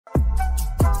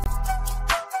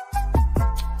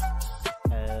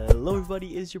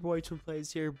everybody, it's your boy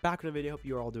TwinPlayz here, back with a video. Hope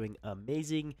you're all doing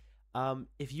amazing.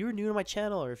 If you're new to my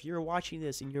channel, or if you're watching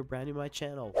this and you're brand new to my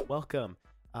channel, welcome.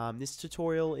 This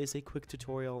tutorial is a quick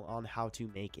tutorial on how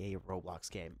to make a Roblox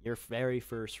game, your very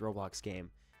first Roblox game.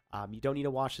 You don't need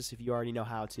to watch this if you already know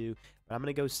how to, but I'm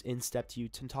going to go in step to you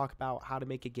to talk about how to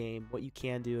make a game, what you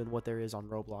can do, and what there is on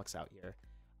Roblox out here.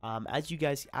 As you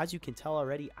can tell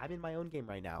already, I'm in my own game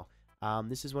right now.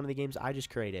 This is one of the games I just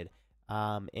created.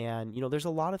 And you know, there's a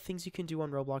lot of things you can do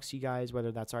on Roblox, you guys,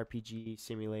 whether that's RPG,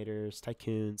 simulators,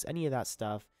 tycoons, any of that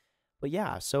stuff. But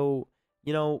yeah, so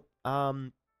you know,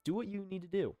 do what you need to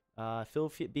do.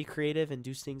 Be creative and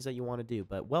do things that you want to do.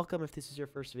 But welcome if this is your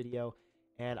first video,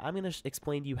 and I'm gonna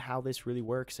explain to you how this really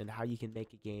works and how you can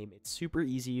make a game. It's super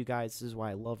easy, you guys. This is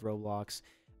why I love Roblox.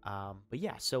 But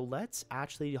yeah, so let's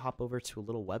actually hop over to a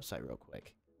little website real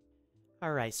quick.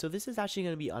 Alright, so this is actually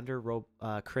going to be under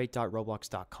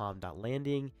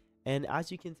create.roblox.com.landing, and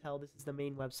as you can tell, this is the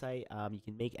main website. You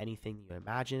can make anything you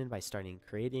imagine by starting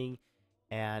creating,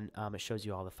 and it shows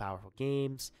you all the powerful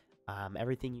games,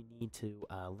 everything you need to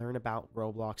learn about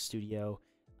Roblox Studio,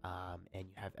 and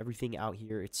you have everything out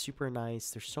here. It's super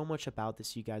nice. There's so much about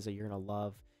this, you guys, that you're going to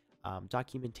love.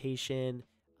 Documentation,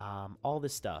 all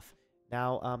this stuff.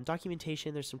 Now,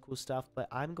 documentation, there's some cool stuff, but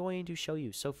I'm going to show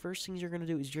you. So first things you're going to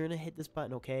do is you're going to hit this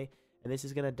button, okay? And this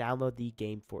is going to download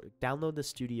the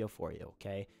studio for you,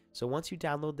 okay? So once you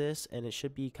download this, and it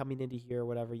should be coming into here,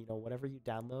 whatever you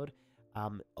download,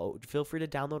 feel free to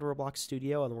download Roblox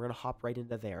Studio, and we're going to hop right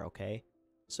into there, okay?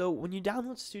 So when you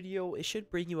download Studio, it should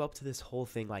bring you up to this whole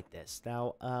thing like this.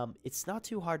 Now, it's not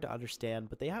too hard to understand,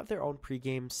 but they have their own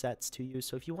pregame sets to you.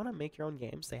 So if you want to make your own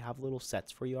games, they have little sets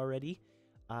for you already.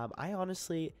 I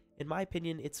honestly, in my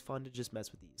opinion, it's fun to just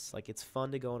mess with these. Like, it's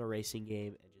fun to go in a racing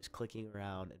game and just clicking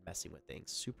around and messing with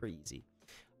things. Super easy.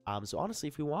 So honestly,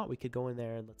 if we want, we could go in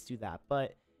there and let's do that.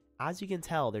 But as you can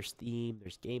tell, there's theme,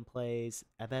 there's gameplays,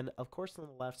 and then of course on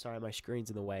the left, sorry, my screen's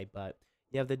in the way, but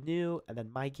you have the new, and then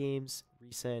my games,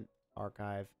 recent,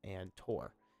 archive, and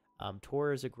tour.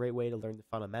 Tour is a great way to learn the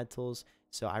fundamentals,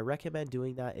 so I recommend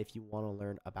doing that if you want to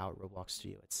learn about Roblox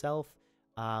Studio itself.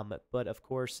 But of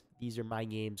course, these are my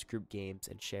games, group games,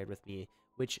 and shared with me,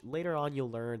 which later on you'll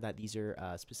learn that these are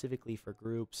specifically for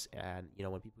groups, and you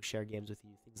know, when people share games with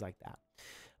you, things like that.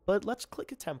 But let's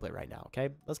click a template right now, okay?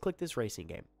 Let's click this racing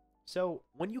game. So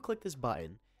when you click this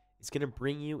button, it's going to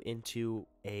bring you into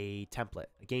a template,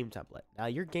 a game template. Now,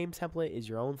 your game template is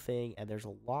your own thing, and there's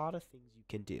a lot of things you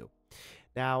can do.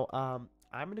 Now, I'm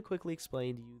going to quickly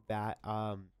explain to you that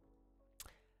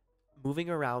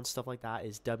moving around, stuff like that,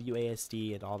 is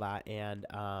WASD and all that, and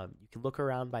you can look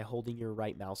around by holding your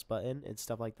right mouse button and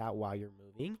stuff like that while you're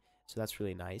moving, so that's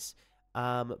really nice.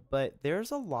 But there's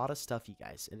a lot of stuff, you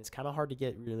guys, and it's kind of hard to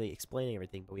get really explaining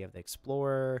everything, but we have the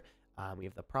Explorer, we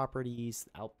have the properties,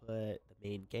 the output, the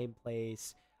main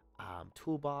gameplays,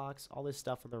 Toolbox, all this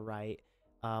stuff on the right,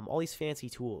 all these fancy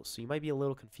tools, so you might be a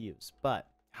little confused. But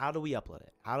how do we upload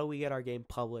it? How do we get our game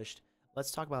published?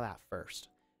 Let's talk about that first.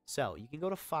 So you can go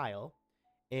to File,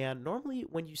 and normally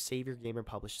when you save your game or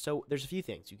publish, so there's a few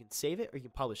things. You can save it or you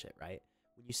can publish it, right?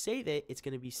 When you save it, it's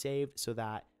going to be saved so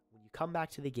that when you come back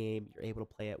to the game, you're able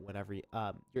to play it whenever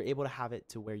you're able to have it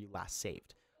to where you last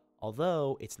saved.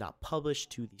 Although it's not published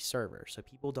to the server, so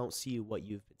people don't see what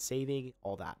you've been saving,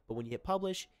 all that. But when you hit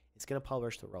publish, it's going to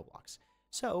publish to Roblox.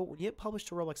 So when you hit publish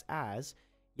to Roblox, as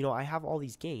you know, I have all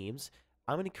these games.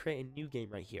 I'm going to create a new game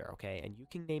right here, okay? And you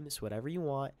can name this whatever you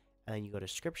want. And then you go to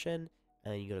description,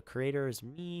 and then you go to creator as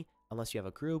me, unless you have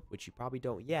a group, which you probably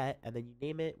don't yet, and then you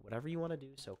name it whatever you want to do.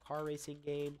 So car racing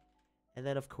game, and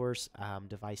then of course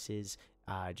devices,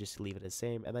 just leave it the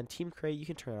same. And then team create, you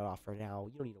can turn it off for now.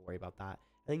 You don't need to worry about that.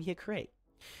 And then you hit create.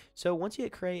 So once you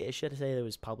hit create, it should say that it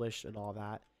was published and all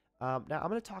that. Now I'm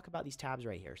going to talk about these tabs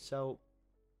right here. So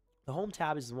the home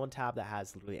tab is one tab that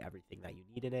has literally everything that you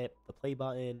need in it. The play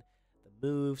button, the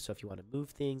move, so if you want to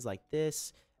move things like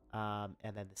this,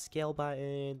 and then the scale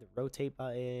button, the rotate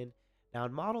button. Now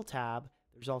in model tab,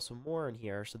 there's also more in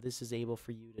here, so this is able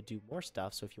for you to do more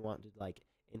stuff. So if you want to like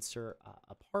insert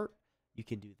a part, you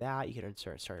can do that. You can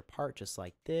insert a part just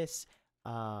like this.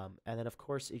 And then of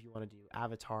course, if you want to do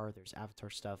avatar, there's avatar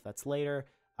stuff that's later.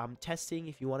 Testing,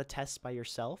 if you want to test by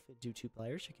yourself and do 2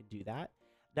 players, you can do that.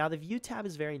 Now the view tab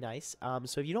is very nice.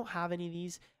 So if you don't have any of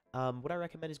these, what I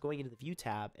recommend is going into the view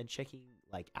tab and checking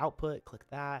like output, click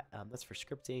that. That's for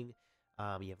scripting.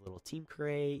 You have a little team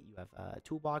create, you have a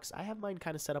toolbox. I have mine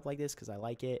kind of set up like this because I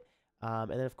like it. And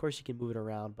then of course you can move it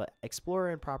around, but Explorer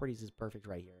and properties is perfect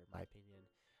right here in my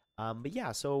opinion. But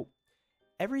yeah, so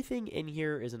everything in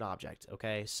here is an object,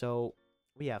 okay? So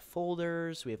we have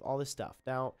folders, we have all this stuff.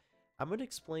 Now, I'm going to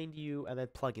explain to you, and then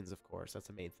plugins, of course, that's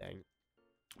the main thing.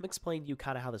 I'm going to explain to you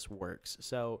kind of how this works.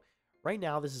 So right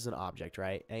now, this is an object,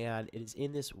 right? And it is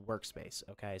in this workspace,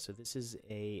 okay? So this is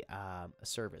a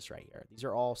service right here. These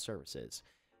are all services.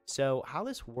 So how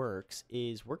this works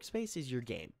is workspace is your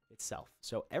game itself.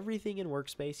 So everything in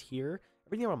workspace here,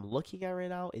 everything I'm looking at right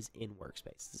now is in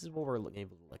workspace. This is what we're able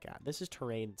to look at. This is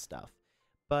terrain and stuff.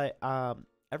 But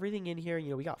everything in here,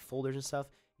 we got folders and stuff.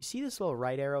 You see this little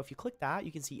right arrow? If you click that,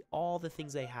 you can see all the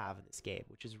things they have in this game,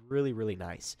 which is really, really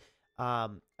nice.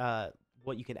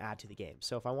 What you can add to the game.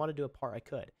 So if I want to do a part, I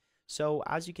could. So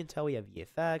as you can tell, we have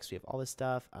VFX, we have all this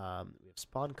stuff. We have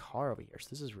spawn car over here. So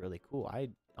this is really cool. I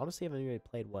honestly haven't really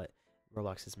played what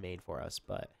Roblox has made for us,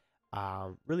 but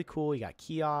really cool. You got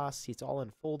kiosks. It's all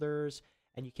in folders,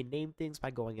 and you can name things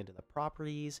by going into the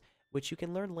properties, which you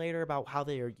can learn later about how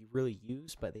they are really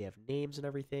used, but they have names and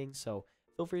everything. So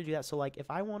feel free to do that. So like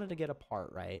if I wanted to get a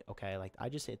part, right? Okay, like I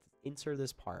just hit insert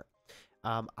this part.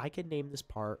 I could name this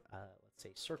part, let's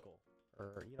say circle,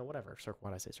 or whatever circle.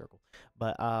 Why did I say circle?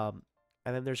 But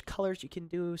and then there's colors you can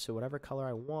do. So whatever color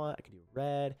I want, I can do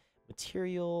red.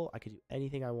 Material, I could do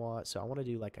anything I want. So I want to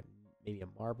do like maybe a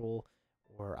marble,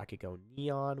 or I could go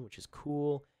neon, which is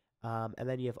cool. And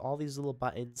then you have all these little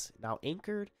buttons. Now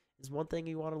anchored is one thing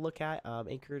you want to look at.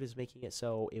 Anchored is making it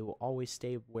so it will always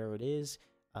stay where it is.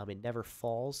 It never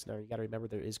falls. Now you got to remember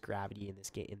there is gravity in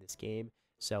this game.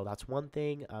 So that's one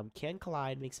thing. Can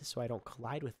collide makes it so I don't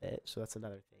collide with it. So that's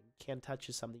another thing. Can touch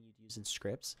is something you'd use in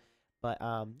scripts. But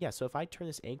yeah, so if I turn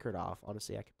this anchored off,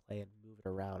 honestly, I could play and move it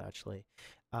around actually.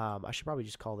 I should probably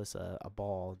just call this a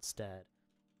ball instead.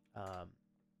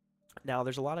 Now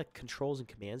there's a lot of controls and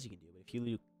commands you can do. If you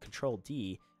do Control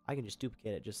D, I can just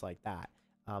duplicate it just like that.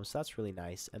 So that's really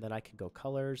nice. And then I can go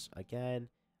colors again,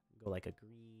 go like a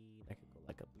green, I can go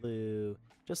like a blue,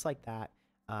 just like that.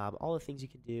 All the things you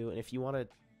can do. And if you want to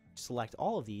select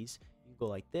all of these, you can go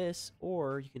like this,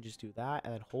 or you can just do that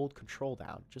and then hold Control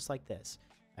down, just like this,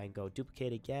 and go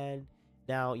duplicate again.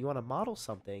 Now you want to model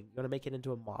something, you want to make it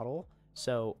into a model.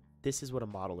 So this is what a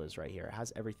model is right here. It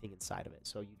has everything inside of it.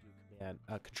 So you do command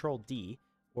Control D,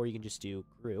 or you can just do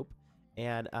group,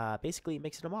 and basically it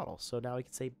makes it a model. So now we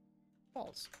can say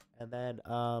balls, and then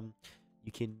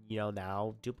you can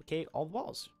now duplicate all the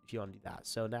balls if you want to do that.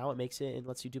 So now it makes it and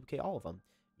lets you duplicate all of them.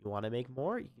 You want to make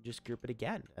more, you can just group it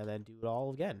again and then do it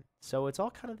all again. So it's all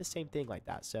kind of the same thing like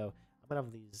that. So I'm gonna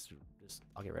have these,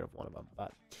 I'll get rid of one of them.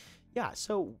 But yeah,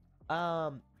 so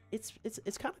it's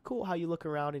kind of cool how you look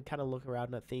around and kind of look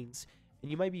around at things, and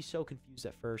you might be so confused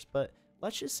at first, but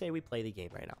let's just say we play the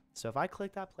game right now. So if I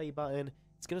click that play button,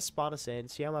 it's gonna spawn us in.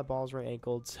 See how my balls were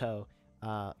anchored, so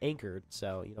anchored,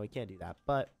 so we can't do that.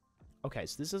 But okay,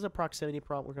 so this is a proximity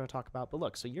prompt we're going to talk about. But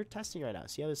look, so you're testing right now.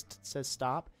 See how this says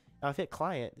stop? Now if I hit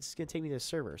client, this is going to take me to the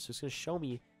server. So it's going to show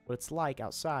me what it's like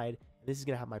outside, and this is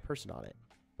going to have my person on it.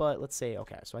 But let's say,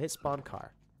 okay, so I hit spawn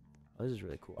car. Oh, this is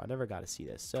really cool. I never got to see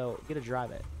this. So I'm going to drive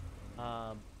it.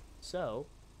 So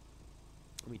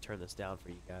let me turn this down for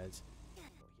you guys.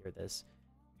 You'll hear this.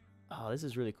 Oh, this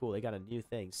is really cool. They got a new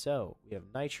thing. So we have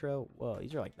nitro. Whoa,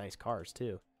 these are like nice cars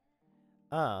too.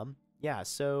 Yeah,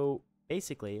 so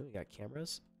basically, we got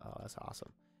cameras. Oh, that's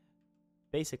awesome.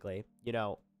 Basically,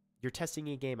 you're testing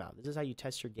your game out. This is how you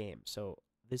test your game. So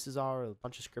this is all a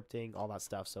bunch of scripting, all that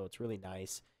stuff. So it's really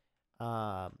nice.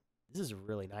 This is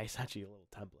really nice, actually, a little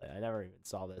template. I never even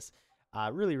saw this.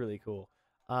 Really, really cool.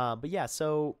 But yeah,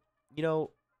 so,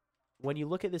 when you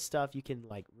look at this stuff, you can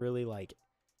really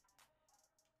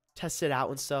test it out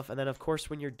and stuff. And then of course,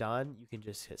 when you're done, you can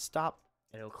just hit stop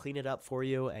and it'll clean it up for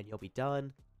you and you'll be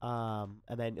done. And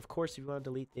then of course, if you want to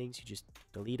delete things, you just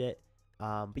delete it.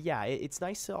 But yeah, it's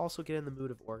nice to also get in the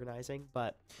mood of organizing.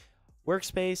 But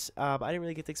workspace, I didn't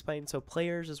really get to explain. So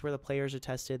players is where the players are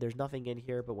tested. There's nothing in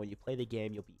here, but when you play the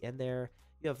game, you'll be in there.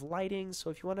 You have lighting, so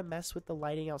if you want to mess with the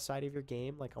lighting outside of your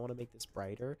game, like I want to make this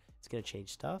brighter, it's going to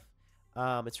change stuff.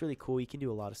 It's really cool. You can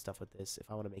do a lot of stuff with this.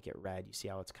 If I want to make it red, you see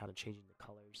how it's kind of changing the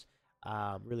colors.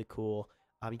 Really cool.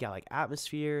 You got like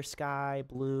atmosphere, sky,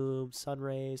 bloom, sun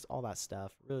rays, all that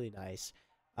stuff. Really nice.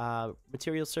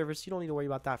 Material service, you don't need to worry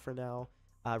about that for now.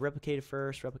 Replicated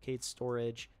first, replicated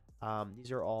storage.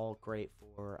 These are all great for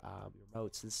your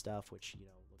remotes and stuff, which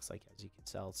looks like, as you can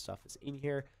tell, stuff is in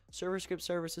here. Server script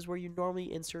service is where you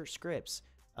normally insert scripts.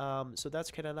 So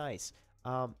that's kind of nice.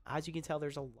 As you can tell,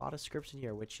 there's a lot of scripts in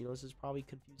here, which this is probably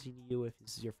confusing to you if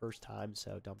this is your first time,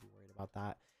 so don't be worried about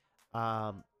that.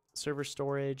 Server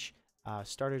storage,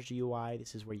 starter GUI.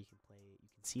 This is where you can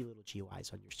see little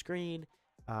GUIs on your screen.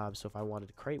 So if I wanted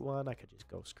to create one, I could just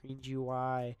go screen GUI.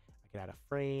 I could add a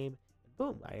frame, and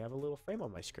boom, I have a little frame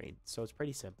on my screen. So it's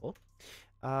pretty simple.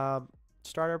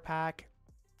 Starter pack.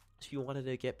 So if you wanted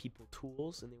to get people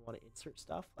tools and they want to insert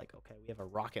stuff, like, okay, we have a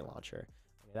rocket launcher.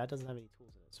 Okay, that doesn't have any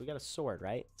tools in it. So we got a sword,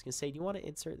 right? It's going to say, do you want to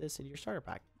insert this into your starter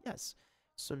pack? Yes.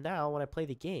 So now when I play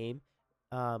the game,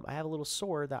 I have a little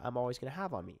sword that I'm always going to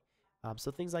have on me. So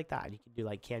things like that. And you can do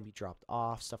like can be dropped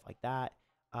off, stuff like that.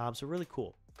 So really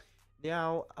cool.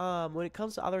 Now, when it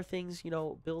comes to other things,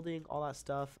 building all that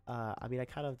stuff, I mean, I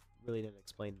kind of really didn't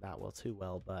explain that too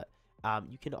well, but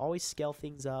you can always scale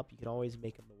things up. You can always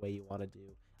make them the way you want to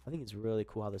do. I think it's really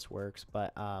cool how this works,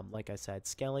 but like I said,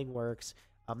 scaling works.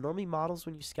 Normally models,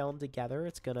 when you scale them together,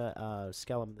 it's gonna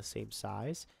scale them the same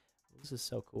size. This is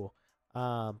so cool.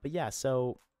 But yeah,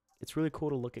 so it's really cool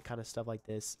to look at kind of stuff like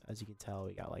this. As you can tell,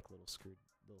 we got like little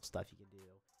stuff you can do.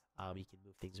 You can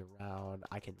move things around.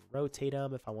 I can rotate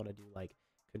them if I want to do like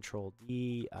Control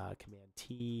D, Command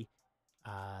T.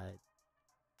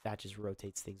 That just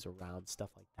rotates things around, stuff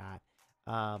like that.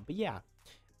 But yeah,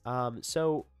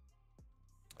 so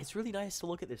it's really nice to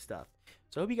look at this stuff.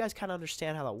 So I hope you guys kind of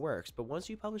understand how that works. But once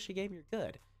you publish a game, you're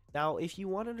good. Now, if you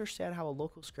want to understand how a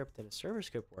local script and a server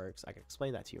script works, I can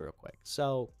explain that to you real quick.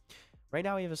 So right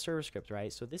now we have a server script,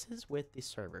 right? So this is with the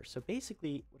server. So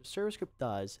basically what a server script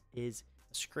does is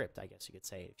a script, I guess you could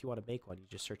say. If you want to make one, you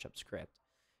just search up script.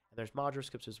 And there's module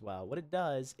scripts as well. What it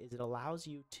does is it allows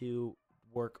you to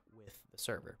work with the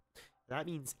server. And that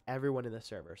means everyone in the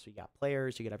server. So you got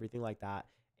players, you get everything like that.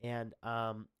 And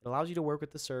it allows you to work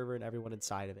with the server and everyone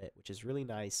inside of it, which is really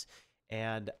nice.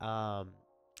 And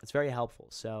it's very helpful.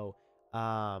 So,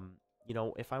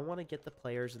 if I want to get the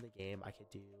players in the game, I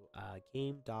could do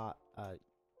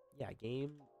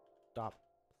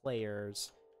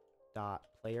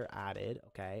game.players.player added,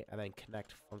 okay, and then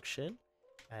connect function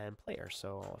and player.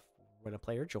 So when a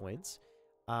player joins,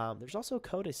 there's also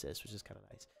code assist, which is kind of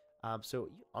nice.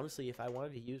 Honestly, if I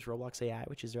wanted to use Roblox AI,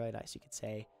 which is really nice, you could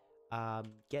say,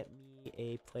 get me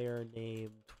a player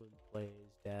named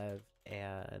TwinPlayz dev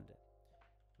and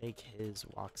make his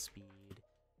walk speed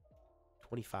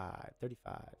 25,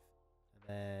 35, and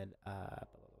then blah, blah,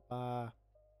 blah.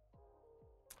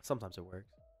 Sometimes it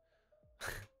works.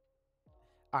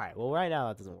 All right, well, right now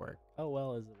that doesn't work. Oh,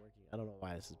 well, is it working? I don't know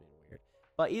why this is being weird.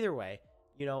 But either way,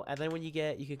 and then when you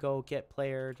could go get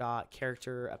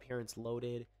player.character appearance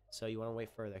loaded. So you want to wait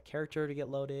for the character to get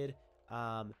loaded.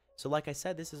 So like I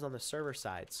said, this is on the server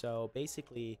side. So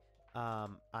basically, I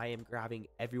am grabbing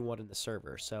everyone in the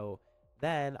server. So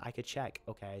then I could check.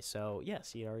 Okay, so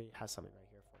yes, he already has something right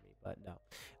here for me, but no.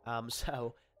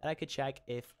 So then I could check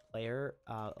if player,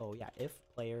 if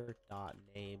player dot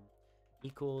name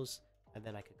equals, and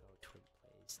then I could go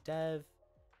TwinPlayz dev.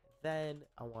 Then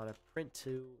I want to print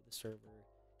to the server.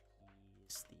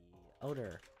 He's the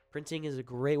owner. Printing is a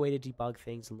great way to debug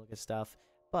things and look at stuff.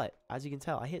 But as you can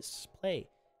tell, I hit play.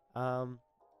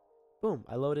 Boom,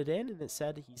 I loaded in and it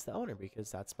said he's the owner because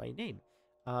that's my name.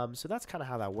 So that's kind of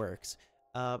how that works.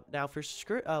 Now for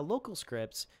local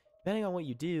scripts, depending on what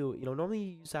you do, normally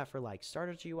you use that for like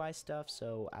starter GUI stuff.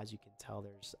 So as you can tell,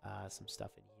 there's some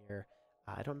stuff in here.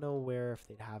 I don't know if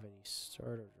they'd have any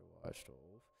starter GUI stuff.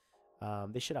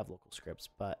 They should have local scripts,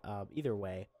 but either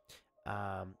way,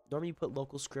 normally you put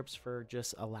local scripts for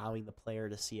just allowing the player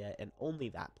to see it and only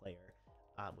that player,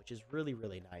 which is really,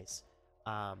 really nice.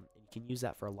 And you can use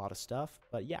that for a lot of stuff.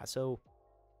 But yeah, so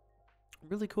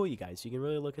really cool, you guys. You can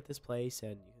really look at this place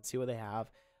and you can see what they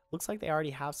have. Looks like they already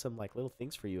have some like little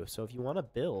things for you. So if you want to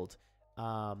build,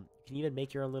 you can even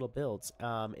make your own little builds.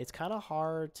 It's kind of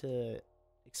hard to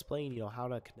explain, how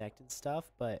to connect and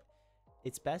stuff, but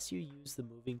it's best you use the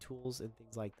moving tools and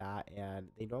things like that. And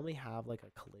they normally have like a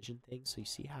collision thing. So you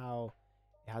see how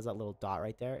it has that little dot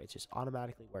right there? It's just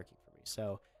automatically working for me.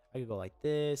 So I could go like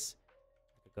this.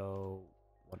 I could go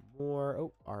one more.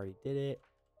 Oh, already did it.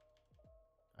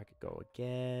 I could go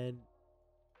again.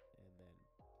 And then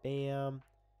bam.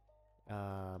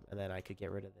 And then I could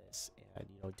get rid of this and,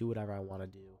 do whatever I want to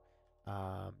do.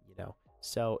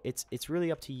 So it's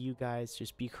really up to you guys.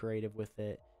 Just be creative with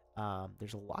it.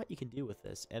 There's a lot you can do with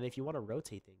this. And if you want to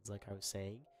rotate things, like I was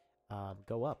saying,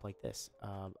 go up like this.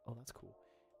 Oh, that's cool.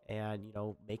 And,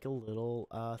 make a little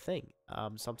thing.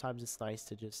 Sometimes it's nice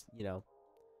to just,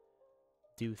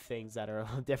 do things that are a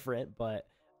little different. But,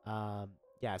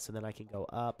 yeah, so then I can go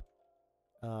up,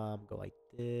 go like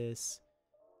this,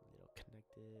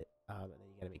 connect it. And then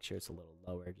you got to make sure it's a little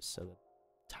lower just so the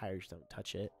tires don't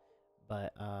touch it.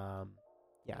 But,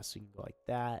 yeah, so you can go like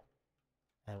that.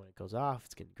 And when it goes off,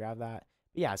 it's going to grab that.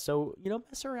 But yeah, so,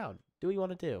 mess around. Do what you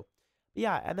want to do. But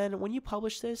yeah, and then when you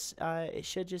publish this, it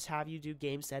should just have you do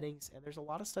game settings. And there's a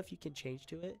lot of stuff you can change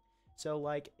to it. So,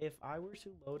 like, if I were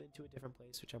to load into a different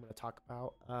place, which I'm going to talk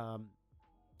about,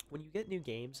 when you get new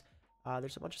games,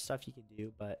 there's a bunch of stuff you can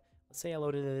do. But let's say I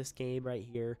load into this game right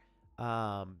here.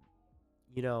 Um,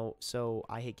 so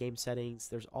I hit game settings.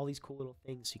 There's all these cool little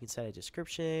things. You can set a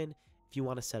description. If you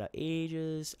want to set up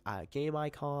ages, game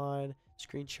icon,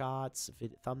 screenshots,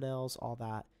 thumbnails, all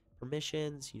that.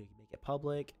 Permissions, you can make it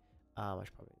public. I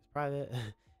should probably make this private.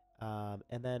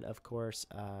 And then, of course,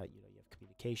 you have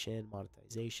communication,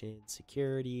 monetization,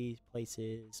 security,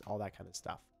 places, all that kind of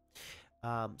stuff.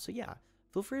 So yeah,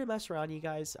 feel free to mess around, you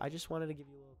guys. I just wanted to give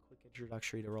you a little quick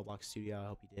introductory to Roblox Studio. I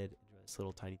hope you did enjoy this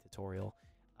little tiny tutorial.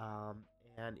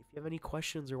 And if you have any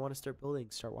questions or want to start building,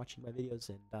 start watching my videos,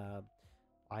 and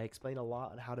I explain a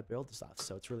lot on how to build stuff,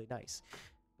 so it's really nice.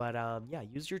 But yeah,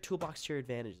 use your toolbox to your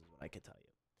advantage is what I can tell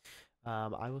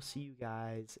you. I will see you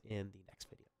guys in the next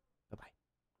video.